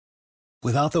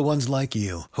Without the ones like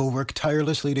you, who work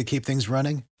tirelessly to keep things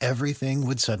running, everything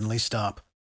would suddenly stop.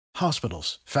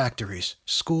 Hospitals, factories,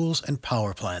 schools, and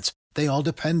power plants, they all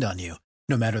depend on you.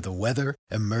 No matter the weather,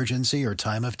 emergency, or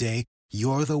time of day,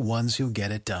 you're the ones who get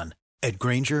it done. At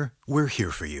Grainger, we're here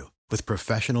for you with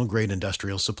professional-grade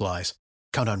industrial supplies.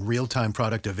 Count on real-time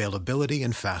product availability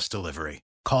and fast delivery.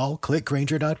 Call, click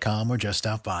Grainger.com, or just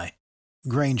stop by.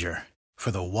 Grainger, for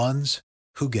the ones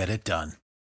who get it done.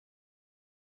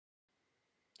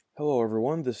 Hello,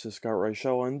 everyone. This is Scott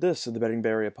Reichel, and this is the Betting Bay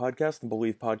Area podcast, the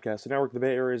Believe Podcast Network. The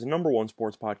Bay Area is the #1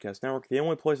 sports podcast network, the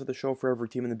only place at the show for every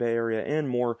team in the Bay Area and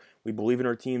more. We believe in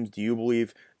our teams. Do you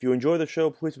believe? If you enjoy the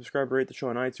show, please subscribe and rate the show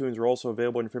on iTunes. We're also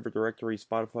available in your favorite directory,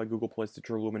 Spotify, Google Play,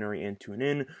 Stitcher, Luminary, and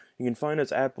TuneIn. You can find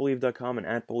us at Believe.com and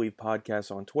at Believe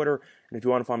Podcasts on Twitter. And if you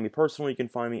want to find me personally, you can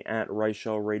find me at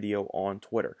Reichel Radio on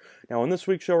Twitter. Now, on this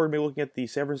week's show, we're going to be looking at the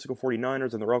San Francisco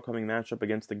 49ers and their upcoming matchup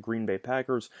against the Green Bay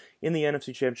Packers in the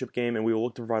NFC Championship game, and we will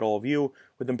look to provide all of you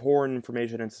with important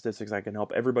information and statistics that can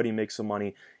help everybody make some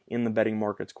money in the betting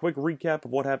markets. Quick recap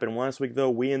of what happened last week, though.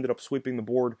 We ended up sweeping the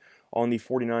board on the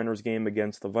 49ers game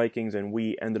against the Vikings, and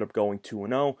we ended up going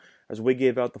 2-0 as we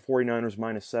gave out the 49ers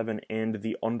 -7 and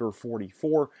the under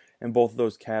 44, and both of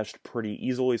those cashed pretty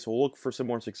easily, so we'll look for some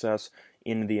more success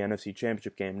in the NFC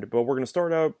Championship game. But we're going to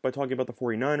start out by talking about the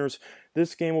 49ers.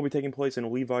 This game will be taking place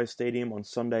in Levi's Stadium on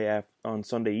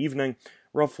Sunday evening,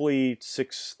 roughly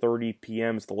 6:30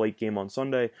 p.m. It's the late game on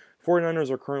Sunday. 49ers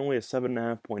are currently a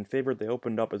 7.5-point favorite. They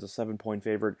opened up as a 7-point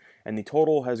favorite, and the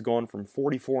total has gone from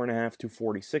 44.5 to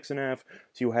 46.5,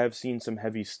 so you have seen some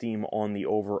heavy steam on the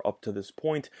over up to this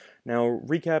point. Now,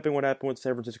 recapping what happened with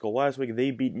San Francisco last week,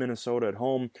 they beat Minnesota at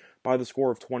home by the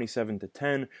score of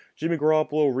 27-10. Jimmy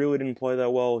Garoppolo really didn't play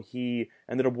that well. He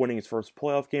ended up winning his first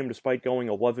playoff game despite going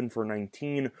 11 for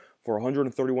 19 for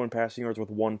 131 passing yards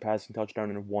with 1 passing touchdown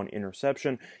and 1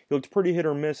 interception. He looked pretty hit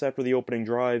or miss after the opening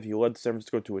drive. He led San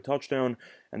Francisco to a touchdown,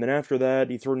 and then after that,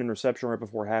 he threw an interception right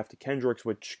before half to Kendricks,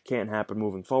 which can't happen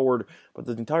moving forward. But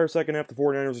the entire second half, the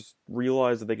 49ers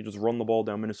realized that they could just run the ball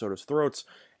down Minnesota's throats,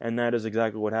 and that is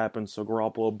exactly what happened. So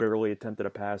Garoppolo barely attempted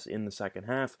a pass in the second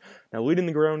half. Now, leading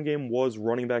the ground game was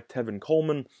running back Tevin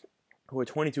Coleman, who had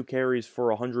 22 carries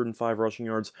for 105 rushing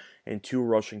yards and 2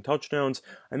 rushing touchdowns.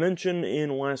 I mentioned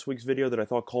in last week's video that I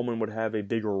thought Coleman would have a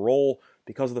bigger role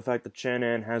because of the fact that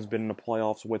Shanahan has been in the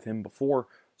playoffs with him before,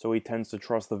 so he tends to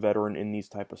trust the veteran in these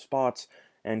type of spots.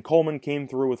 And Coleman came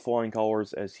through with flying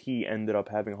colors as he ended up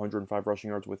having 105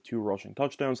 rushing yards with 2 rushing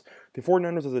touchdowns. The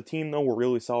 49ers as a team, though, were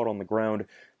really solid on the ground.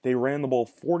 They ran the ball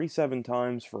 47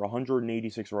 times for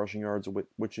 186 rushing yards,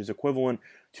 which is equivalent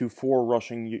to 4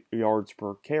 rushing yards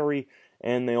per carry,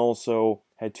 and they also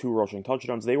had 2 rushing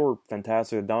touchdowns. They were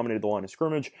fantastic. They dominated the line of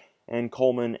scrimmage, and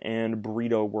Coleman,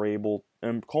 Breida,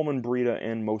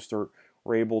 and Mostert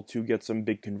were able to get some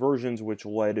big conversions, which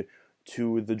led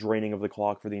to the draining of the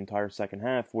clock for the entire second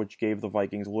half, which gave the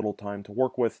Vikings little time to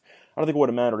work with. I don't think it would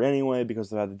have mattered anyway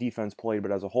because of how the defense played,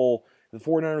 but as a whole, the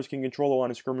 49ers can control the line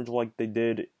of scrimmage like they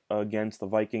did against the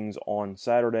Vikings on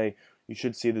Saturday. You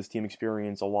should see this team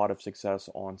experience a lot of success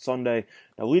on Sunday.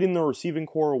 Now, leading the receiving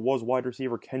corps was wide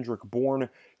receiver Kendrick Bourne,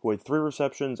 who had 3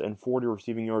 receptions and 40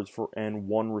 receiving yards and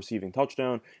 1 receiving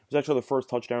touchdown. It was actually the first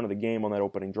touchdown of the game on that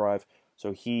opening drive,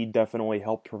 so he definitely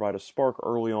helped provide a spark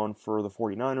early on for the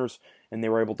 49ers, and they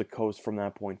were able to coast from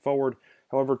that point forward.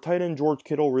 However, tight end George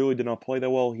Kittle really did not play that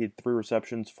well. He had 3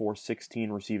 receptions for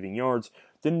 16 receiving yards.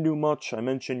 Didn't do much. I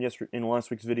mentioned in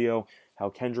last week's video how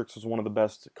Kendricks was one of the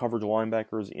best coverage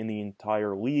linebackers in the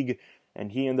entire league,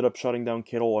 and he ended up shutting down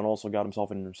Kittle and also got himself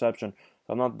an interception.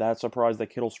 So I'm not that surprised that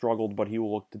Kittle struggled, but he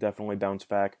will look to definitely bounce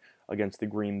back against the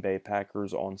Green Bay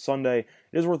Packers on Sunday.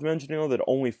 It is worth mentioning, though, that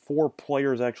only 4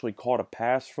 players actually caught a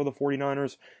pass for the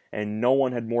 49ers, and no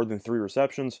one had more than 3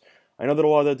 receptions. I know that a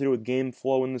lot of that had to do with game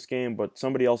flow in this game, but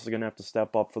somebody else is going to have to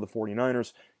step up for the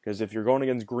 49ers, because if you're going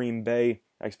against Green Bay,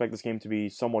 I expect this game to be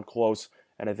somewhat close,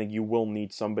 and I think you will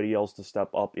need somebody else to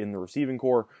step up in the receiving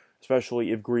corps,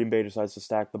 especially if Green Bay decides to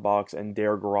stack the box and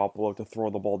dare Garoppolo to throw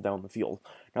the ball down the field.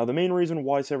 Now, the main reason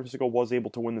why San Francisco was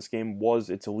able to win this game was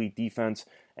its elite defense,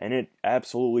 and it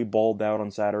absolutely balled out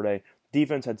on Saturday.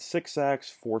 Defense had 6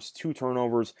 sacks, forced 2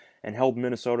 turnovers, and held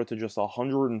Minnesota to just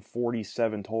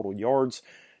 147 total yards.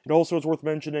 It also is worth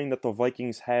mentioning that the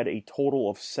Vikings had a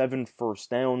total of 7 first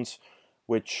downs,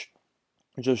 which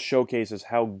just showcases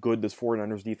how good this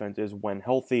 49ers defense is when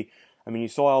healthy. I mean, you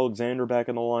saw Alexander back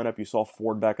in the lineup, you saw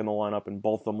Ford back in the lineup, and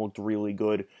both of them looked really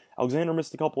good. Alexander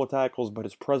missed a couple of tackles, but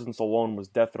his presence alone was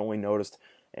definitely noticed,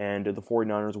 and the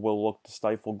 49ers will look to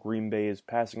stifle Green Bay's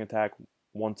passing attack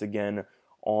once again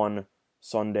on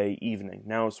Sunday evening.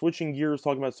 Now, switching gears,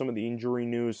 talking about some of the injury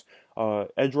news,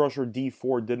 edge rusher Dee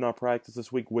Ford did not practice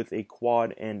this week with a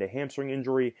quad and a hamstring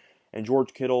injury, and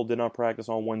George Kittle did not practice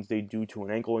on Wednesday due to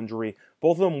an ankle injury.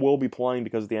 Both of them will be playing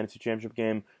because of the NFC Championship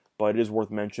game, but it is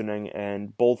worth mentioning,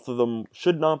 and both of them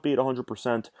should not be at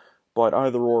 100%, but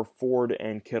either or, Ford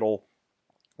and Kittle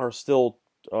are still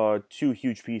two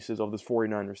huge pieces of this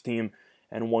 49ers team,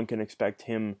 and one can expect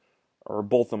him, or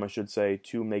both of them I should say,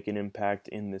 to make an impact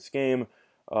in this game.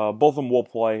 Both of them will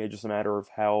play. It's just a matter of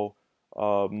how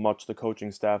much the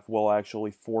coaching staff will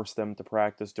actually force them to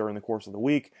practice during the course of the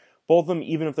week. Both of them,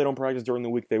 even if they don't practice during the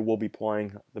week, they will be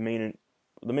playing. The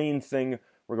main thing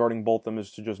regarding both of them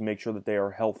is to just make sure that they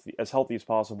are healthy as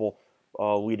possible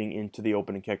leading into the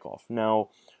opening kickoff. Now,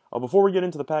 before we get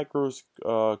into the Packers,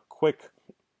 quick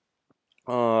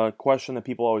question that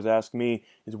people always ask me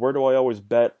is, where do I always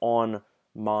bet on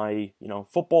my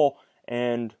football?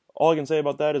 And all I can say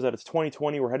about that is that it's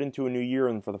 2020. We're heading to a new year,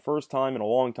 and for the first time in a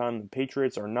long time, the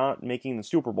Patriots are not making the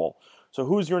Super Bowl. So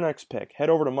who's your next pick? Head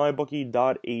over to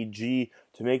mybookie.ag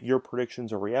to make your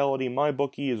predictions a reality.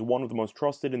 MyBookie is one of the most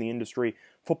trusted in the industry.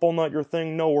 Football not your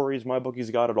thing? No worries.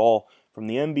 MyBookie's got it all. From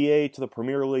the NBA to the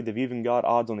Premier League, they've even got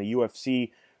odds on the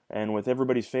UFC. And with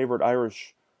everybody's favorite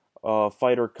Irish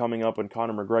fighter coming up and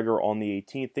Conor McGregor on the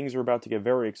 18th, things are about to get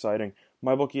very exciting.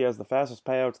 MyBookie has the fastest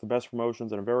payouts, the best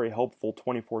promotions, and a very helpful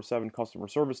 24/7 customer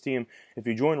service team. If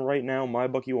you join right now,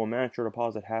 MyBookie will match your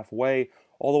deposit halfway,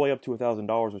 all the way up to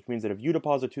 $1,000, which means that if you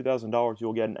deposit $2,000,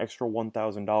 you'll get an extra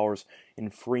 $1,000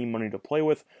 in free money to play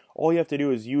with. All you have to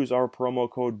do is use our promo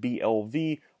code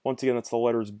BLV. Once again, that's the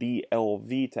letters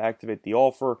BLV to activate the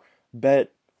offer.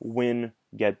 Bet, win,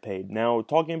 get paid. Now,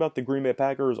 talking about the Green Bay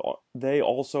Packers, they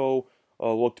also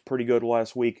looked pretty good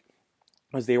last week,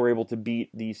 as they were able to beat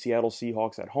the Seattle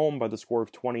Seahawks at home by the score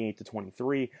of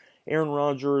 28-23. Aaron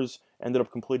Rodgers ended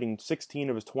up completing 16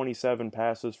 of his 27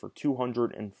 passes for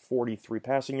 243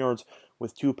 passing yards,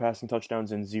 with 2 passing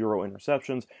touchdowns and 0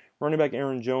 interceptions. Running back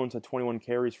Aaron Jones had 21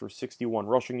 carries for 61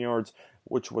 rushing yards,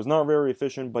 which was not very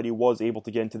efficient, but he was able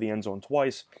to get into the end zone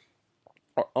twice.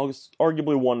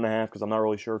 Arguably 1.5, because I'm not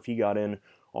really sure if he got in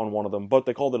on one of them, but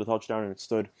they called it a touchdown and it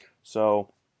stood.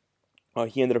 So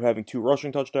he ended up having 2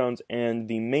 rushing touchdowns, and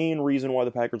the main reason why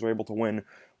the Packers were able to win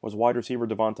was wide receiver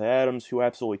Davante Adams, who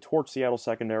absolutely torched Seattle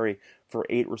secondary for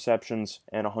 8 receptions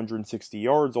and 160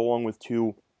 yards, along with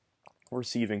 2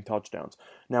 receiving touchdowns.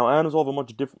 Now, Adams will have a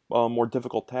much more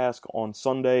difficult task on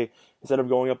Sunday. Instead of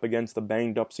going up against the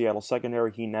banged-up Seattle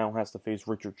secondary, he now has to face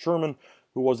Richard Sherman,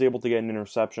 who was able to get an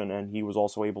interception, and he was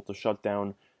also able to shut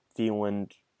down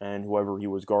Thielen and whoever he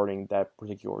was guarding that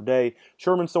particular day.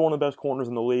 Sherman's still one of the best corners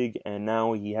in the league, and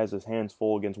now he has his hands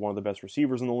full against one of the best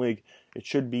receivers in the league. It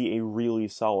should be a really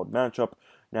solid matchup.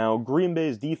 Now, Green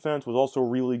Bay's defense was also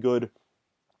really good.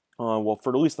 For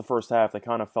at least the first half. They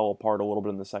kind of fell apart a little bit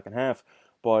in the second half.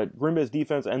 But Green Bay's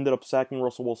defense ended up sacking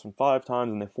Russell Wilson 5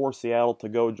 times, and they forced Seattle to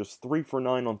go just 3 for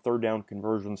 9 on third down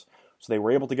conversions. So they were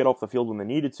able to get off the field when they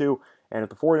needed to. And if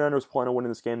the 49ers plan on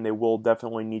winning this game, they will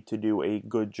definitely need to do a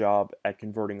good job at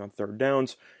converting on third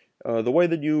downs. The way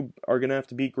that you are going to have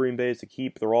to beat Green Bay is to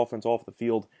keep their offense off the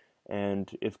field.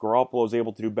 And if Garoppolo is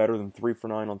able to do better than 3 for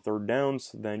 9 on third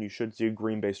downs, then you should see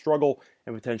Green Bay struggle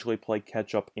and potentially play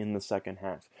catch-up in the second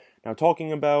half. Now,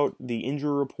 talking about the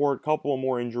injury report, a couple of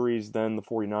more injuries than the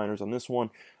 49ers on this one.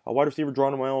 Wide receiver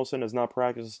Geronimo Allison has not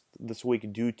practiced this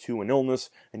week due to an illness,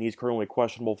 and he's currently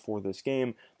questionable for this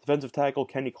game. Defensive tackle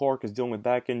Kenny Clark is dealing with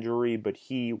back injury, but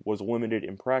he was limited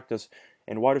in practice.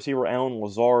 And wide receiver Allen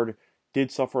Lazard did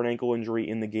suffer an ankle injury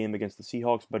in the game against the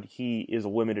Seahawks, but he is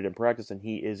limited in practice and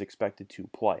he is expected to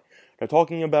play. Now,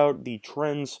 talking about the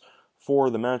trends for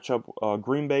the matchup,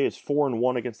 Green Bay is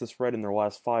 4-1 against the spread in their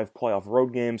last 5 playoff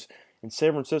road games, and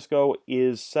San Francisco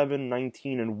is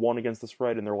 7-19-1 against the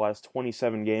spread in their last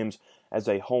 27 games as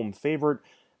a home favorite.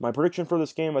 My prediction for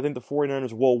this game, I think the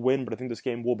 49ers will win, but I think this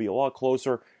game will be a lot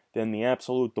closer than the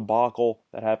absolute debacle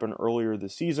that happened earlier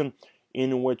this season,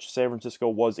 in which San Francisco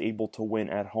was able to win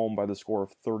at home by the score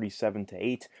of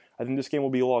 37-8. I think this game will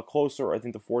be a lot closer. I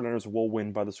think the 49ers will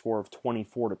win by the score of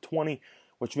 24-20,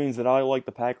 which means that I like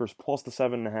the Packers plus the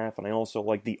 7.5, and I also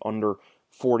like the under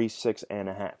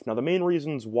 46.5. Now, the main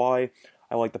reasons why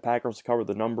I like the Packers to cover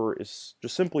the number is,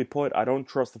 just simply put, I don't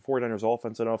trust the 49ers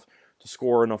offense enough to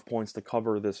score enough points to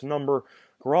cover this number.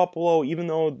 Garoppolo, even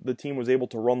though the team was able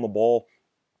to run the ball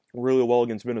really well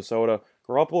against Minnesota,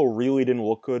 Garoppolo really didn't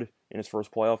look good in his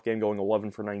first playoff game, going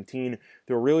 11 for 19.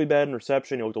 They were really bad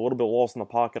interception. He looked a little bit lost in the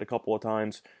pocket a couple of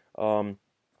times.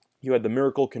 You had the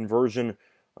miracle conversion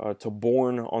to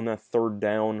Bourne on that third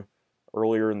down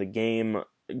earlier in the game.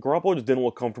 Garoppolo just didn't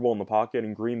look comfortable in the pocket,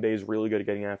 and Green Bay is really good at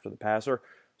getting after the passer.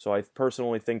 So I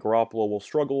personally think Garoppolo will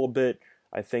struggle a bit.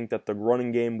 I think that the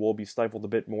running game will be stifled a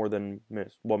bit more than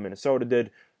what Minnesota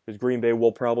did, because Green Bay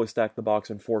will probably stack the box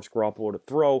and force Garoppolo to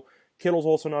throw. Kittle's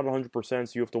also not 100%,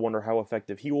 so you have to wonder how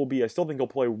effective he will be. I still think he'll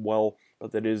play well,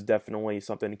 but that is definitely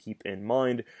something to keep in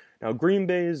mind. Now, Green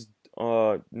Bay's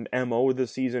MO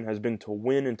this season has been to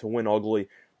win and to win ugly.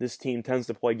 This team tends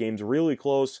to play games really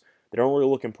close. They don't really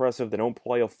look impressive. They don't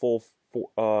play a full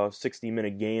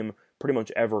 60-minute game pretty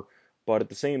much ever. But at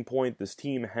the same point, this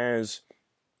team has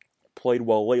played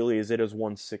well lately as it has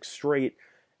won 6 straight.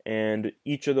 And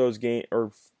each of those games,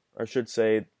 or I should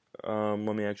say, let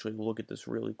me actually look at this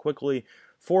really quickly.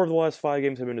 4 of the last 5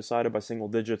 games have been decided by single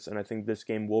digits, and I think this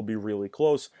game will be really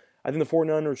close. I think the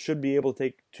 49ers should be able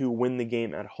to win the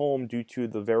game at home due to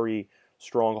the very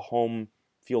strong home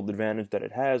field advantage that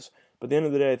it has. But at the end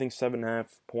of the day, I think 7.5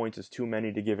 points is too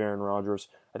many to give Aaron Rodgers.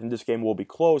 I think this game will be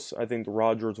close. I think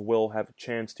Rodgers will have a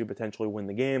chance to potentially win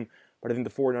the game. But I think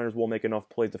the 49ers will make enough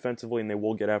plays defensively, and they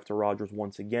will get after Rodgers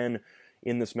once again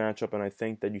in this matchup. And I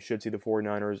think that you should see the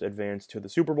 49ers advance to the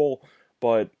Super Bowl.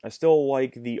 But I still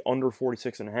like the under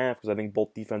 46.5 because I think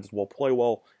both defenses will play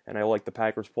well. And I like the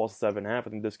Packers plus 7.5. I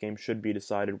think this game should be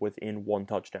decided within 1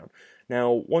 touchdown.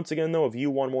 Now, once again, though, if you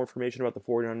want more information about the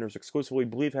 49ers exclusively,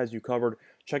 Believe has you covered.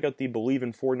 Check out the Believe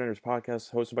in 49ers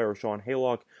podcast hosted by Rashawn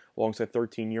Haylock alongside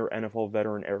 13-year NFL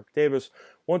veteran Eric Davis.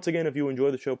 Once again, if you enjoy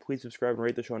the show, please subscribe and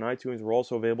rate the show on iTunes. We're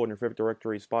also available in your favorite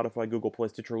directory, Spotify, Google Play,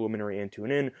 Stitcher, Luminary, and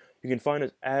TuneIn. You can find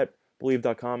us at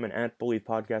Believe.com and at Believe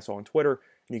Podcast on Twitter.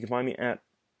 And you can find me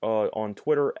on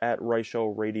Twitter at Rice Show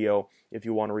Radio if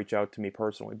you want to reach out to me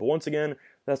personally. But once again,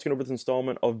 that's going to be this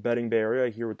installment of Betting Bay Area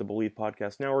here with the Believe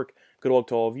Podcast Network. Good luck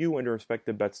to all of you and your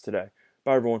respective bets today.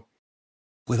 Bye, everyone.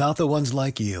 Without the ones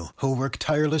like you, who work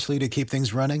tirelessly to keep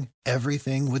things running,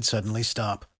 everything would suddenly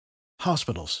stop.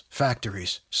 Hospitals,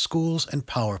 factories, schools, and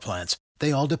power plants,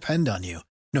 they all depend on you.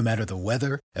 No matter the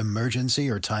weather, emergency,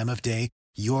 or time of day,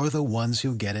 you're the ones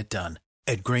who get it done.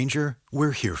 At Grainger,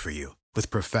 we're here for you with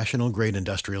professional-grade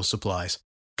industrial supplies.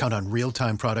 Count on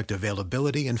real-time product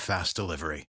availability and fast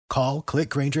delivery. Call, click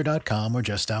Grainger.com, or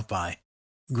just stop by.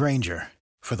 Grainger,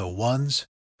 for the ones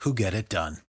who get it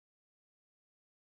done.